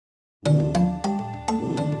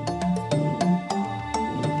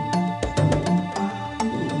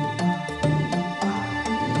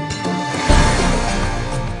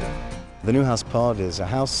The nuhaus pod is a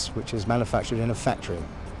house which is manufactured in a factory,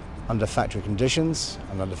 under factory conditions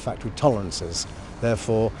and under factory tolerances.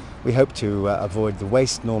 Therefore, we hope to avoid the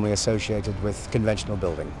waste normally associated with conventional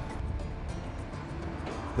building.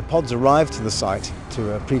 The pods arrive to the site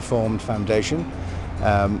to a preformed foundation.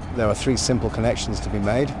 There are three simple connections to be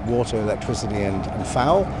made: water, electricity and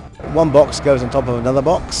foul. One box goes on top of another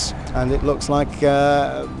box, and it looks like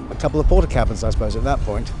a couple of porta cabins, I suppose, at that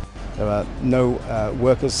point. There are no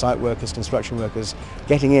workers, site workers, construction workers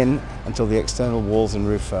getting in until the external walls and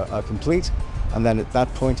roof are complete, and then at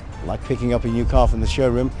that point, like picking up a new car from the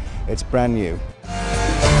showroom, it's brand new.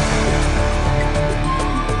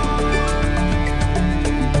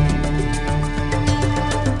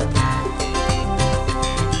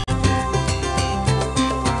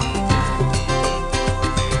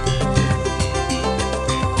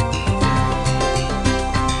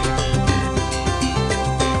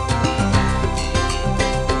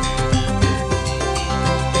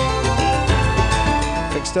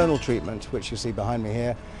 External treatment, which you see behind me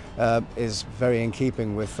here, is very in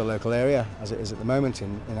keeping with the local area as it is at the moment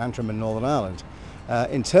in Antrim and Northern Ireland.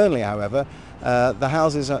 Internally, however, the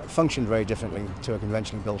houses function very differently to a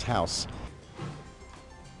conventionally built house.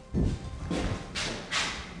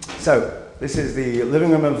 So this is the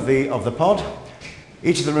living room of the pod.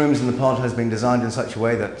 Each of the rooms in the pod has been designed in such a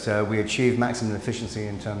way that we achieve maximum efficiency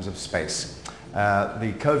in terms of space.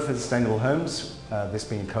 The Code for Sustainable Homes, this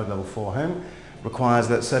being Code Level 4 home, requires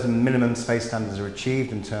that certain minimum space standards are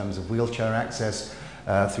achieved in terms of wheelchair access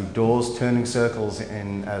through doors, turning circles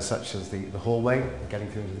in such as the hallway, getting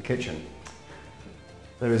through into the kitchen.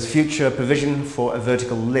 There is future provision for a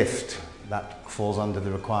vertical lift that falls under the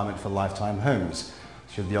requirement for lifetime homes.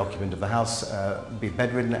 Should the occupant of the house be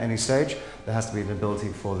bedridden at any stage, there has to be an ability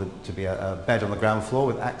for there to be a bed on the ground floor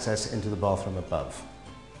with access into the bathroom above.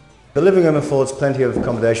 The living room affords plenty of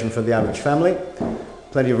accommodation for the average family.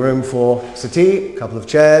 Plenty of room for settee, a couple of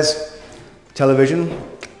chairs, television.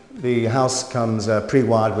 The house comes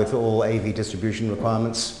pre-wired with all AV distribution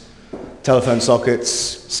requirements, telephone sockets,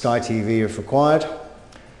 Sky TV if required.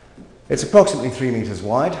 It's approximately 3 meters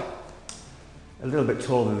wide, a little bit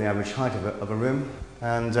taller than the average height of a room,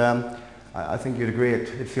 and I think you'd agree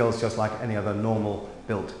it feels just like any other normal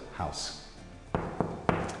built house.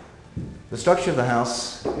 The structure of the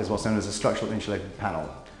house is what's known as a structural insulated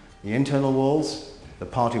panel. The internal walls, the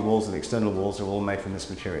party walls and the external walls are all made from this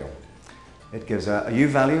material. It gives a U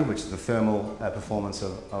value, which is the thermal performance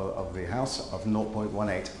of the house, of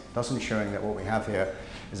 0.18, thus ensuring that what we have here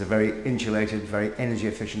is a very insulated, very energy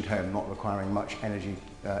efficient home, not requiring much energy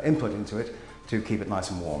input into it to keep it nice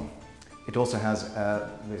and warm. It also has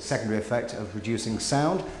the secondary effect of reducing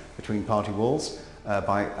sound between party walls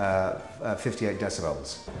by 58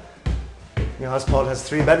 decibels. The house pod has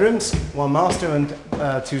 3 bedrooms, 1 master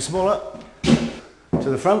and 2 smaller. To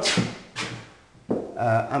the front,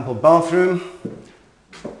 ample bathroom,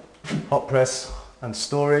 hot press and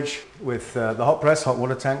storage with the hot press, hot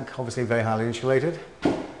water tank, obviously very highly insulated.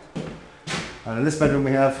 And in this bedroom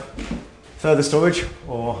we have further storage,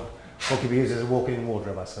 or what could be used as a walk-in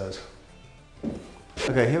wardrobe, I suppose.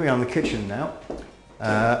 Okay, here we are in the kitchen now.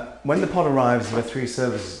 When the pod arrives, there are 3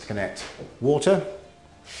 services to connect: water,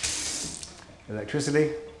 electricity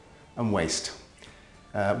and waste.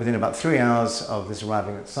 Within about 3 hours of this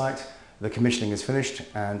arriving at site, the commissioning is finished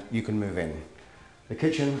and you can move in. The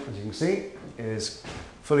kitchen, as you can see, is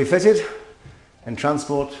fully fitted. In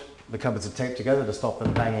transport, the cupboards are taped together to stop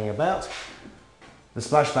them banging about. The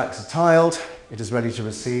splashbacks are tiled. It is ready to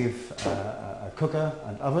receive a cooker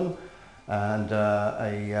and oven and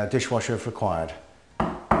a dishwasher if required.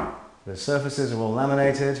 The surfaces are all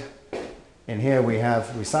laminated. In here we have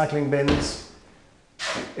recycling bins.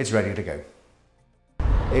 It's ready to go.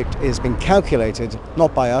 It has been calculated,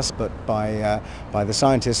 not by us, but by the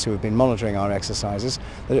scientists who have been monitoring our exercises,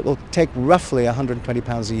 that it will take roughly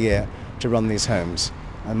 £120 a year to run these homes,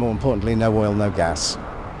 and more importantly, no oil, no gas.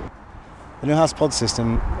 The nuhaus pod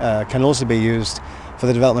system can also be used for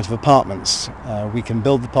the development of apartments. We can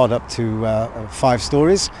build the pod up to 5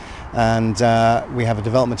 stories, and we have a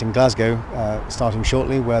development in Glasgow starting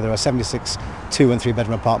shortly where there are 76 2- and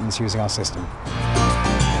 3-bedroom apartments using our system.